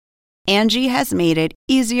Angie has made it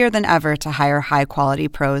easier than ever to hire high-quality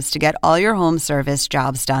pros to get all your home service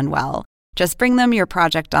jobs done well. Just bring them your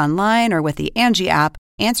project online or with the Angie app,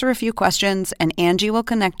 answer a few questions, and Angie will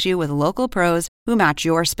connect you with local pros who match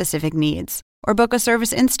your specific needs. Or book a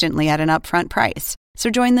service instantly at an upfront price. So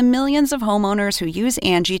join the millions of homeowners who use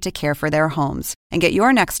Angie to care for their homes and get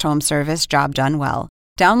your next home service job done well.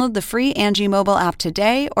 Download the free Angie mobile app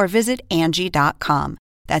today or visit Angie.com.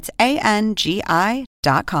 That's ANGI.com.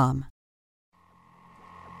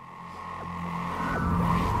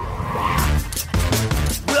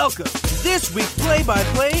 Welcome to this week's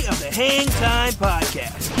play-by-play of the Hang Time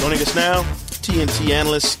Podcast. Joining us now, TNT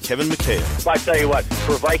analyst Kevin McHale. I tell you what,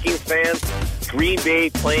 for Vikings fans, Green Bay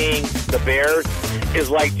playing the Bears is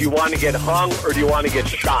like, do you want to get hung or do you want to get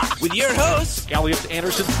shot? With your hosts, Elliot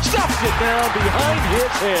Anderson stuffed it down behind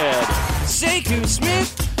his head. Sekou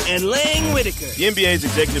Smith and Lang Whitaker. The NBA's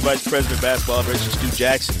Executive Vice President of Basketball Operations, Stu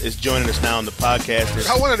Jackson, is joining us now on the podcast.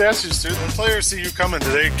 I wanted to ask you, Stu, when players see you coming,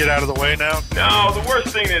 do they get out of the way now? No, the worst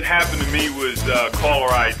thing that happened to me was caller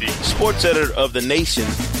ID. Sports editor of The Nation,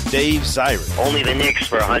 Dave Zirin. Only the Knicks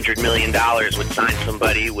for $100 million would sign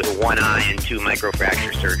somebody with one eye and 2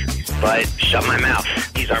 microfracture surgeries. But shut my mouth.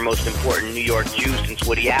 He's our most important New York Jew since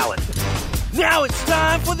Woody Allen. Now it's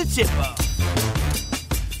time for the tip-off.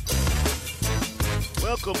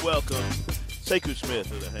 Welcome. Sekou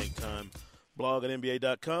Smith of the Hang Time blog at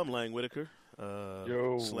NBA.com. Lang Whitaker,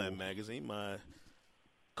 Slam Magazine, my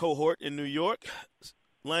cohort in New York.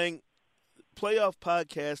 Lang, playoff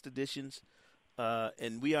podcast editions,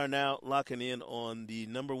 and we are now locking in on the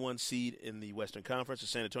number 1 seed in the Western Conference, the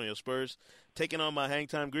San Antonio Spurs, taking on my Hang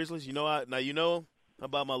Time Grizzlies. You know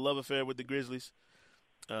about my love affair with the Grizzlies.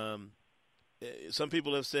 Some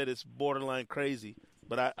people have said it's borderline crazy,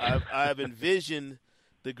 but I've envisioned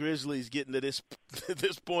the Grizzlies getting to this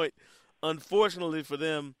point. Unfortunately for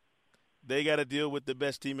them, they got to deal with the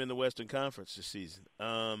best team in the Western Conference this season.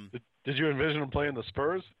 Did you envision them playing the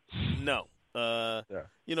Spurs? No. Yeah.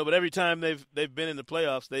 But every time they've been in the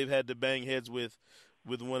playoffs, they've had to bang heads with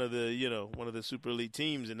one of the super elite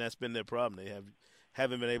teams, and that's been their problem. They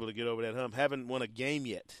haven't been able to get over that hump. Haven't won a game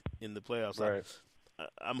yet in the playoffs. Right.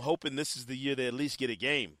 I'm hoping this is the year they at least get a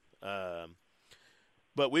game.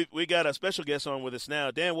 But we got a special guest on with us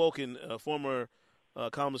now. Dan Wolken, a former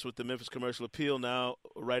columnist with the Memphis Commercial Appeal, now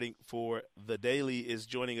writing for The Daily, is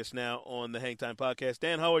joining us now on the Hang Time Podcast.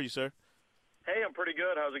 Dan, how are you, sir? Hey, I'm pretty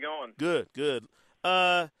good. How's it going? Good.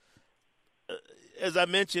 As I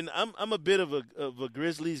mentioned, I'm a bit of a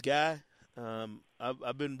Grizzlies guy.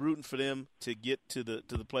 I've been rooting for them to get to the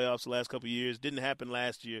playoffs the last couple of years. Didn't happen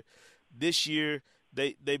last year. This year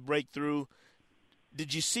they break through.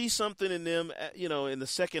 Did you see something in them, in the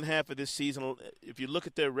second half of this season? If you look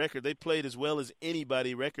at their record, they played as well as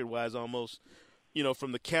anybody record-wise almost,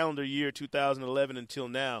 from the calendar year 2011 until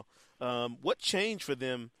now. What changed for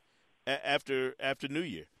them after New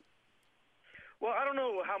Year? Well, I don't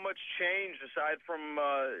know how much changed aside from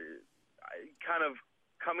kind of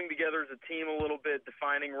coming together as a team a little bit,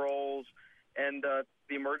 defining roles, and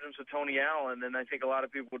the emergence of Tony Allen. And I think a lot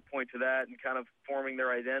of people would point to that and kind of forming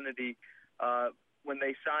their identity. When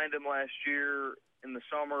they signed him last year in the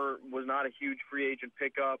summer, was not a huge free agent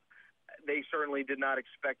pickup. They certainly did not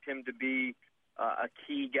expect him to be a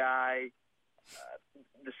key guy.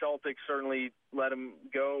 The Celtics certainly let him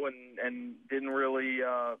go and didn't really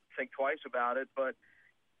think twice about it. But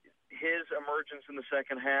his emergence in the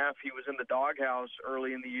second half, he was in the doghouse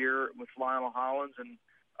early in the year with Lionel Hollins, and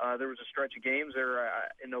there was a stretch of games there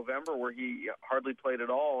in November where he hardly played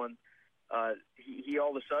at all. And he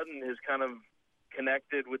all of a sudden has kind of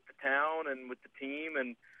connected with the town and with the team,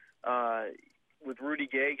 and with Rudy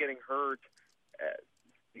Gay getting hurt,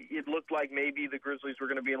 it looked like maybe the Grizzlies were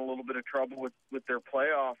going to be in a little bit of trouble with their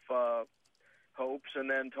playoff hopes. And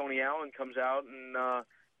then Tony Allen comes out and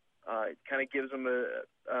it kind of gives them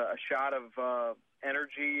a shot of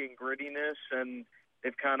energy and grittiness, and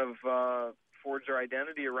they've kind of forged their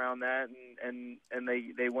identity around that, and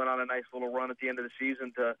they went on a nice little run at the end of the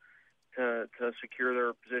season to secure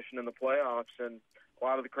their position in the playoffs. And a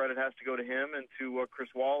lot of the credit has to go to him and to Chris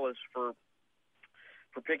Wallace for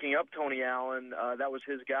picking up Tony Allen. That was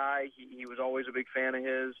his guy. He was always a big fan of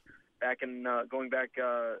his going back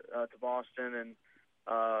to Boston, and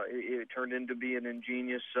it turned into be an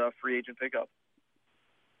ingenious free agent pickup.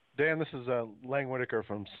 Dan, this is Lang Whitaker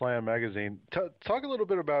from Slam Magazine. Talk a little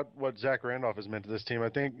bit about what Zach Randolph has meant to this team. I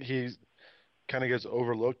think he's kind of gets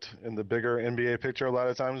overlooked in the bigger NBA picture a lot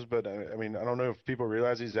of times, but I mean, I don't know if people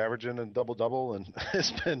realize he's averaging a double-double, and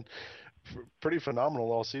it's been pretty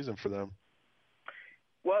phenomenal all season for them.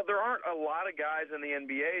 Well, there aren't a lot of guys in the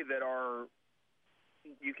NBA that are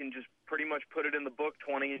you can just pretty much put it in the book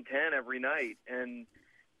 20 and 10 every night. And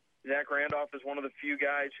Zach Randolph is one of the few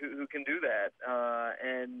guys who can do that.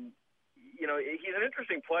 And, you know, he's an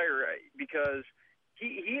interesting player because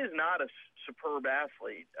he is not a superb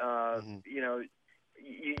athlete. You know,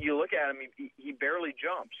 you look at him, he barely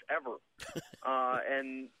jumps ever.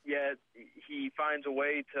 And yet he finds a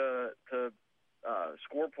way to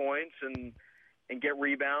score points and get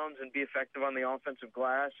rebounds and be effective on the offensive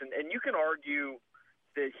glass. And you can argue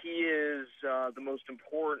that he is the most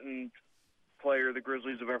important player the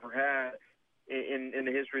Grizzlies have ever had in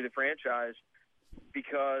the history of the franchise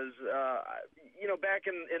because, you know, back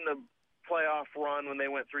in the playoff run when they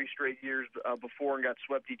went 3 straight years before and got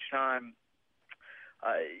swept each time,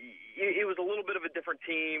 it was a little bit of a different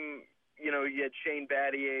team. You know, you had Shane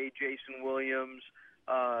Battier, Jason Williams.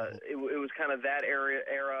 It was kind of that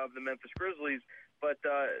era of the Memphis Grizzlies. But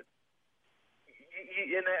and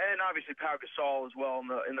obviously Pau Gasol as well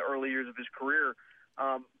in the early years of his career.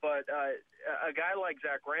 But a guy like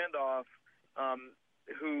Zach Randolph,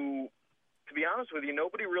 who, to be honest with you,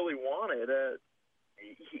 nobody really wanted.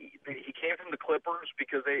 He came from the Clippers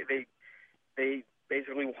because they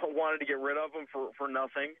basically wanted to get rid of him for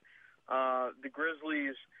nothing. The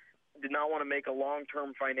Grizzlies did not want to make a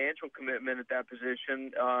long-term financial commitment at that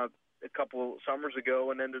position a couple of summers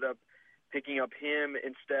ago and ended up picking up him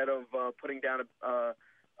instead of putting down a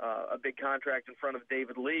big contract in front of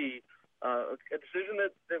David Lee, a decision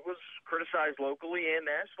that was criticized locally and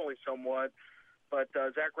nationally somewhat. But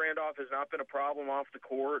Zach Randolph has not been a problem off the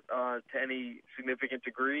court to any significant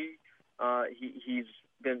degree. He's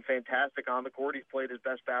been fantastic on the court. He's played his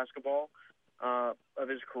best basketball of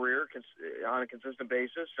his career on a consistent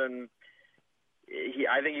basis, and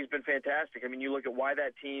I think he's been fantastic. I mean, you look at why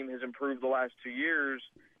that team has improved the last 2 years.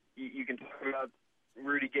 You can talk about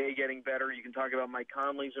Rudy Gay getting better. You can talk about Mike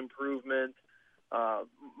Conley's improvement.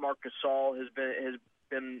 Marc Gasol has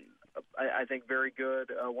been, I think, very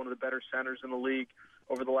good. One of the better centers in the league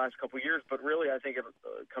over the last couple of years. But really, I think it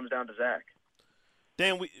comes down to Zach.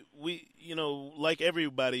 Dan, we you know, like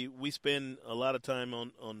everybody, we spend a lot of time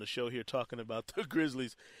on the show here talking about the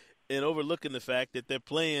Grizzlies and overlooking the fact that they're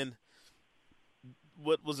playing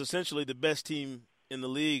what was essentially the best team in the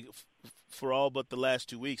league for all but the last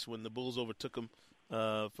 2 weeks when the Bulls overtook them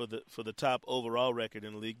for the top overall record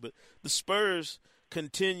in the league. But the Spurs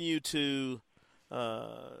continue to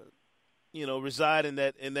reside in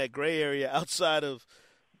that gray area outside of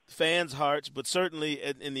fans' hearts, but certainly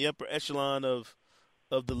in the upper echelon of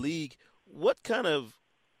the league. What kind of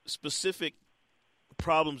specific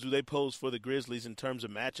problems do they pose for the Grizzlies in terms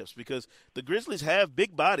of matchups? Because the Grizzlies have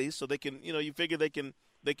big bodies, so they can, you figure they can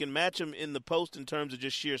match them in the post in terms of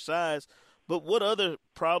just sheer size. But what other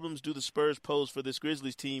problems do the Spurs pose for this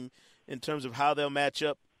Grizzlies team in terms of how they'll match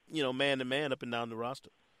up, man to man up and down the roster?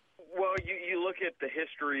 Well, you look at the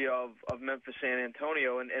history of Memphis San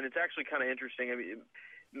Antonio, and it's actually kind of interesting. I mean,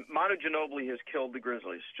 Manu Ginobili has killed the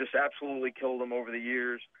Grizzlies, just absolutely killed them over the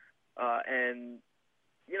years. And,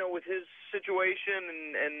 with his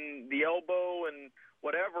situation and the elbow and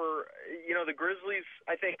whatever, the Grizzlies,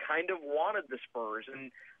 I think, kind of wanted the Spurs.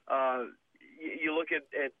 And you look at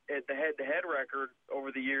the head-to-head record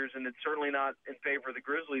over the years, and it's certainly not in favor of the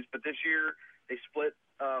Grizzlies. But this year they split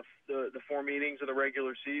the 4 meetings of the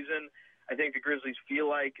regular season. I think the Grizzlies feel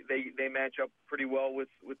like they match up pretty well with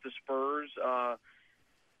the Spurs.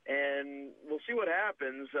 And we'll see what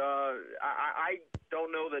happens. I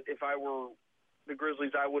don't know that if I were the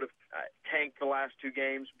Grizzlies, I would have tanked the last 2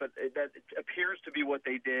 games, but that appears to be what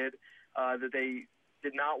they did, that they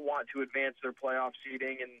did not want to advance their playoff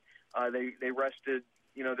seeding, and they rested,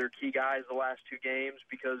 their key guys the last 2 games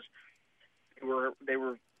because they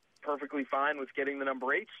were perfectly fine with getting the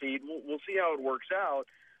number 8 seed. We'll see how it works out,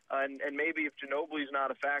 and maybe if Ginobili's not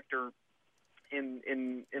a factor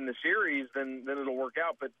in the series, then it'll work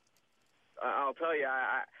out. But I'll tell you,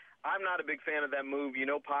 I'm not a big fan of that move.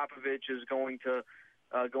 Popovich is going to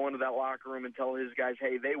go into that locker room and tell his guys,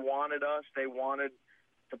 hey, they wanted us. They wanted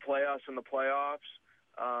to play us in the playoffs,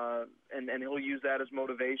 and he'll use that as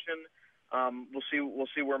motivation. We'll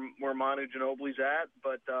see where Manu Ginobili's at,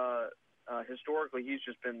 but historically he's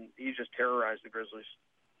just terrorized the Grizzlies.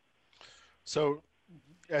 So,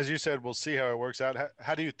 as you said, we'll see how it works out.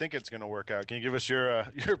 How do you think it's going to work out? Can you give us your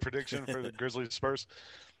prediction for the Grizzlies Spurs?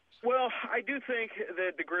 Well, I do think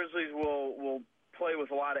that the Grizzlies will play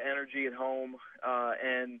with a lot of energy at home,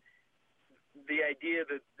 and the idea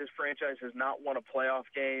that this franchise has not won a playoff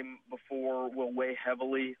game before will weigh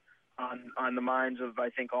heavily on the minds of,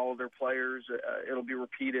 I think, all of their players. It'll be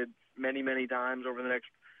repeated many, many times over the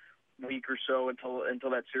next week or so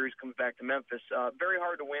until that series comes back to Memphis. Very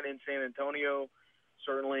hard to win in San Antonio,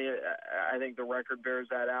 Certainly, I think the record bears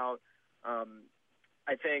that out.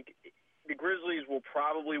 I think the Grizzlies will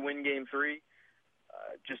probably win Game 3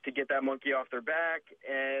 just to get that monkey off their back.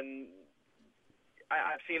 And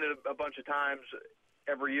I've seen it a bunch of times.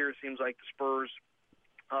 Every year it seems like the Spurs,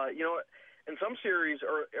 in some series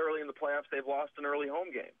early in the playoffs, they've lost an early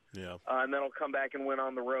home game. Yeah. And then they'll come back and win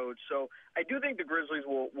on the road. So I do think the Grizzlies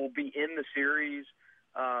will be in the series.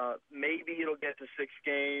 Maybe it'll get to 6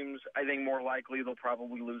 games. I think more likely they'll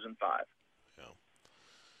probably lose in 5. Yeah.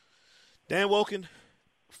 Dan Woken,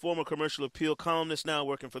 former Commercial Appeal columnist, now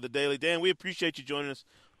working for The Daily. Dan, we appreciate you joining us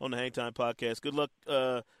on the Hang Time Podcast. Good luck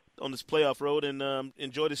on this playoff road, and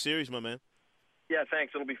enjoy the series, my man. Yeah,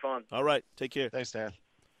 thanks. It'll be fun. All right. Take care. Thanks, Dan.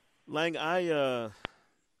 Lang, I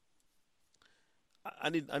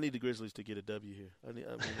need the Grizzlies to get a W here.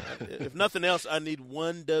 If nothing else, I need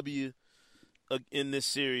one W in this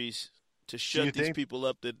series to shut these people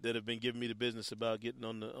up that have been giving me the business about getting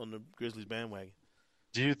on the Grizzlies bandwagon.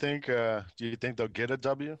 Do you think they'll get a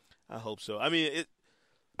W? I hope so. I mean,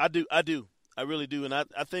 I do. I really do. And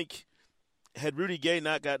I think had Rudy Gay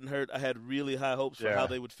not gotten hurt, I had really high hopes for how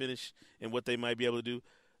they would finish and what they might be able to do.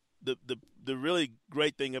 The really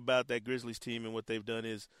great thing about that Grizzlies team and what they've done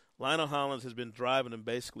is Lionel Hollins has been driving them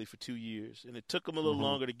basically for 2 years, and it took them a little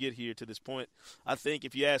longer to get here to this point. I think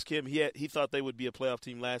if you ask him, he thought they would be a playoff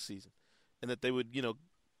team last season, and that they would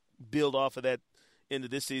build off of that into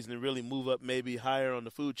this season and really move up maybe higher on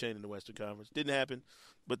the food chain in the Western Conference. Didn't happen,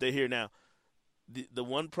 but they're here now. The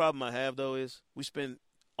one problem I have though is we spend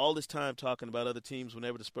all this time talking about other teams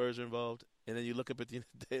whenever the Spurs are involved, and then you look up at the end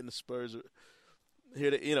of the day and the Spurs are. Here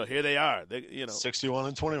they are.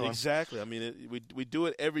 61-21. Exactly. I mean, we do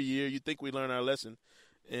it every year. You'd think we learn our lesson,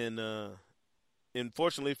 and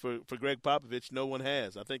fortunately for Greg Popovich, no one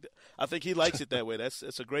has. I think he likes it that way.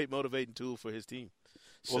 That's a great motivating tool for his team.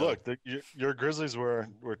 So, well, look, your Grizzlies were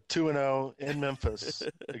 2-0 in Memphis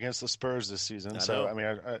against the Spurs this season. I mean,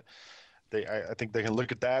 I think they can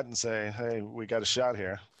look at that and say, hey, we got a shot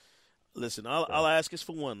here. Listen, I'll ask is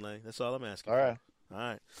for one, Lang. That's all I'm asking. All right. All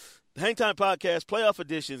right. The Hang Time Podcast, playoff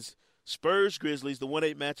editions, Spurs-Grizzlies, the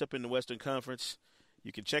 1-8 matchup in the Western Conference.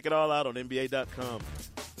 You can check it all out on NBA.com.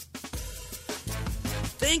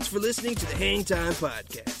 Thanks for listening to the Hang Time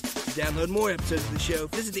Podcast. To download more episodes of the show,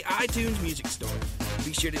 visit the iTunes Music Store.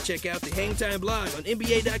 Be sure to check out the Hang Time blog on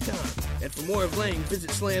NBA.com. And for more of Lang, visit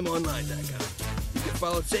SlamOnline.com. You can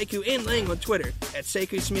follow Sekou and Lang on Twitter at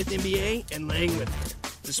SekouSmithNBA and Lang Whitaker.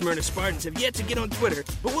 The Smyrna Spartans have yet to get on Twitter,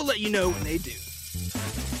 but we'll let you know when they do.